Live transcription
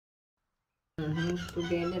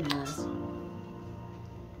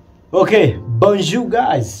Okay, bonjour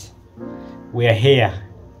guys, we are here.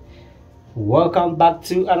 Welcome back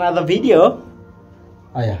to another video.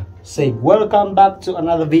 Oh yeah, say welcome back to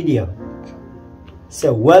another video.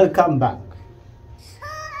 Say welcome back.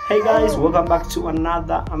 Hey guys, welcome back to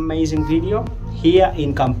another amazing video here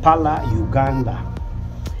in Kampala, Uganda.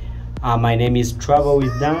 My name is Travel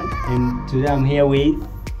with Dan, and today I'm here with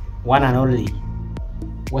one and only.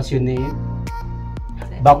 What's your name?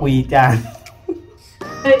 Bakuita.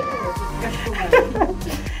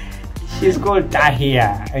 She's called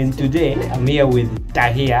Tahia, and today I'm here with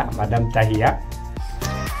Tahia, Madam Tahia.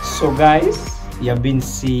 So guys, you have been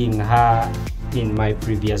seeing her in my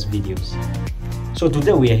previous videos. So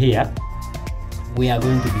today we are here. We are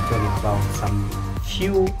going to be talking about some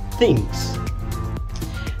few things.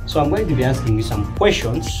 So I'm going to be asking you some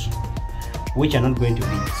questions which are not going to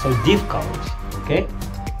be so difficult, okay?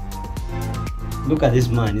 Look at this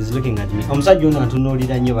man, he's looking at me.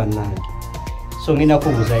 So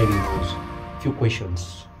few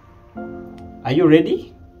questions. Are you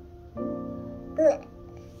ready?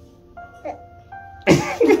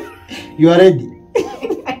 You are ready?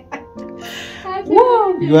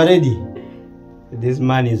 You are ready? This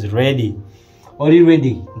man is ready. Are you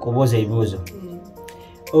ready?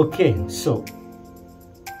 Okay, so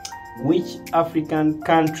which African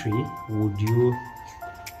country would you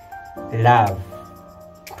love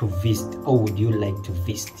to visit, or would you like to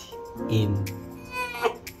visit in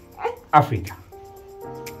Africa?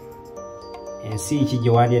 And see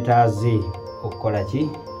Chijiwandi taze okolachi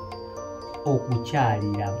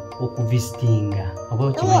okuchalira okuvisitinga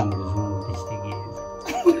abo chimanyi mu luzungu tekitegeza.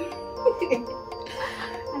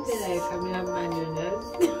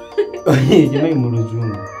 Chimanyi mu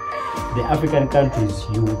luzungu. The African countries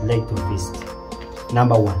you would like to visit.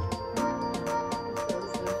 Number 1.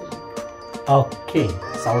 Okay,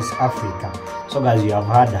 South Africa. So guys, you have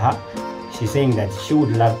heard her. She's saying that she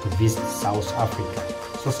would love to visit South Africa.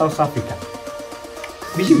 So South Africa.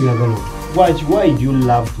 Why do you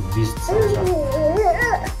love to visit South Africa?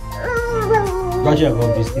 Why do you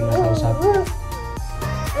go visiting South Africa?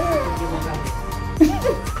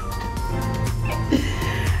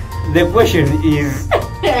 The question is,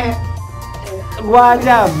 why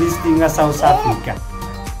are you visiting South Africa?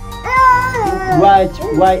 Why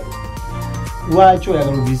are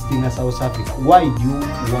you visiting South Africa? Why do you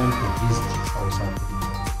want to visit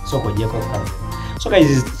South Africa? So guys,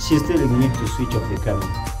 she's telling me to switch off the camera.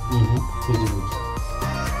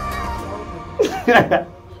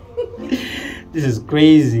 This is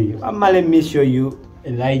crazy. Let me show you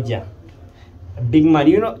Elijah, a big man.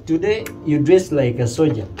 You know, today you dress like a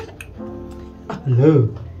soldier. Hello,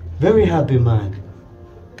 very happy man.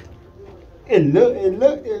 Hello,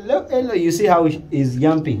 hello, hello, hello. You see how he's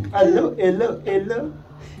jumping. Hello, hello, hello,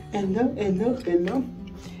 hello, hello, hello,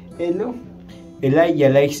 hello. Elijah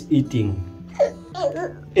likes eating.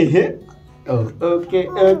 Oh, okay,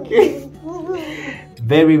 okay.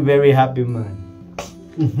 Very, very happy man.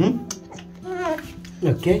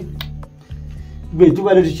 Okay. Wait,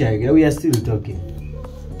 we are still talking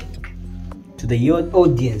to the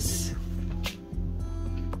audience.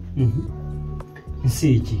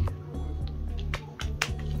 See,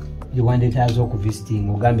 you wanted us to visiting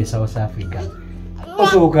Uganda, South Africa.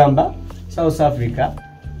 Also, Uganda, South Africa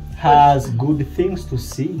has good things to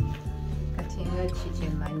see.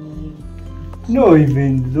 No,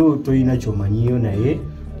 even though Toina Chomanio,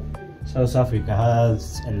 South Africa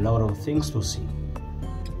has a lot of things to see.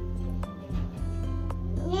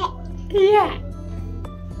 Yeah.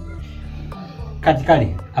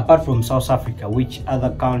 Katikali, apart from South Africa, which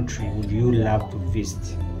other country would you love to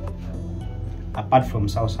visit? Apart from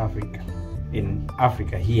South Africa, in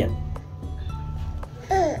Africa here.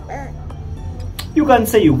 You can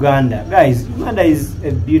say Uganda. Guys, Uganda is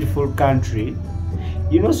a beautiful country.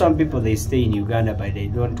 You know, some people, they stay in Uganda, but they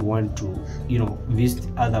don't want to, you know, visit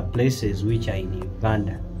other places which are in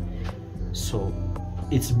Uganda. So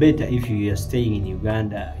it's better if you are staying in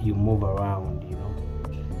Uganda, you move around, you know.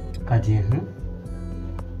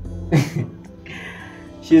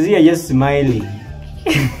 She's here just smiling.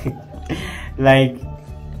 Like,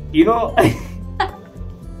 you know,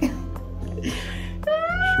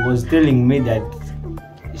 she was telling me that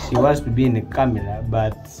she wants to be in the camera,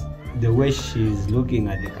 but the way she's looking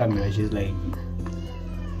at the camera, she's like,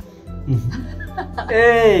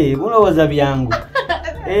 hey, mbona waza vyangu?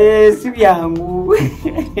 Si vyangu.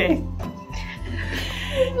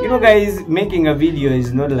 You know guys, making a video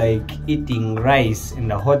is not like eating rice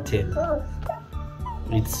in a hotel.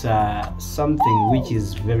 It's something which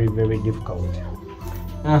is very, very difficult.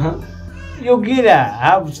 Uganda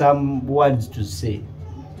have some words to say.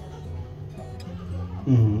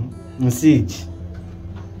 Message.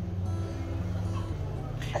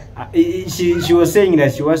 She was saying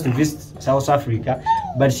that she wants to visit South Africa,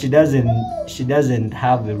 but she doesn't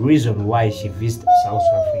have a reason why she visits South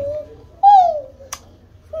Africa.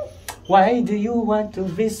 Why do you want to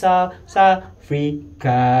visit South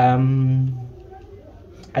Africa?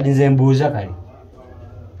 Kadi mbuza kali.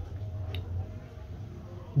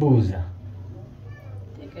 Buza.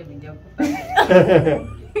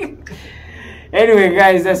 Anyway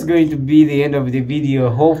guys, that's going to be the end of the video.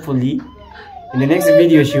 Hopefully in the next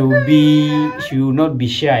video she will not be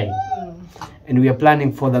shy, and we are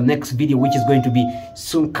planning for the next video, which is going to be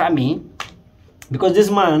soon coming, because this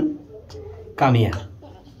man, come here.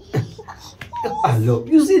 Hello,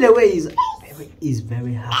 you see the way he's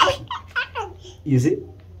very happy, you see.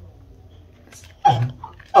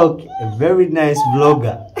 Okay, a very nice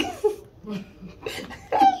vlogger.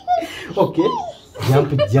 Okay,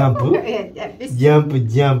 jump jump.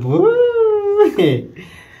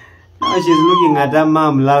 Now she's looking at her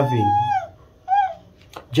mom laughing.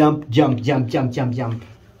 Jump.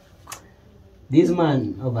 This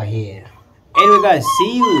man over here. Anyway guys,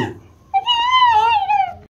 see you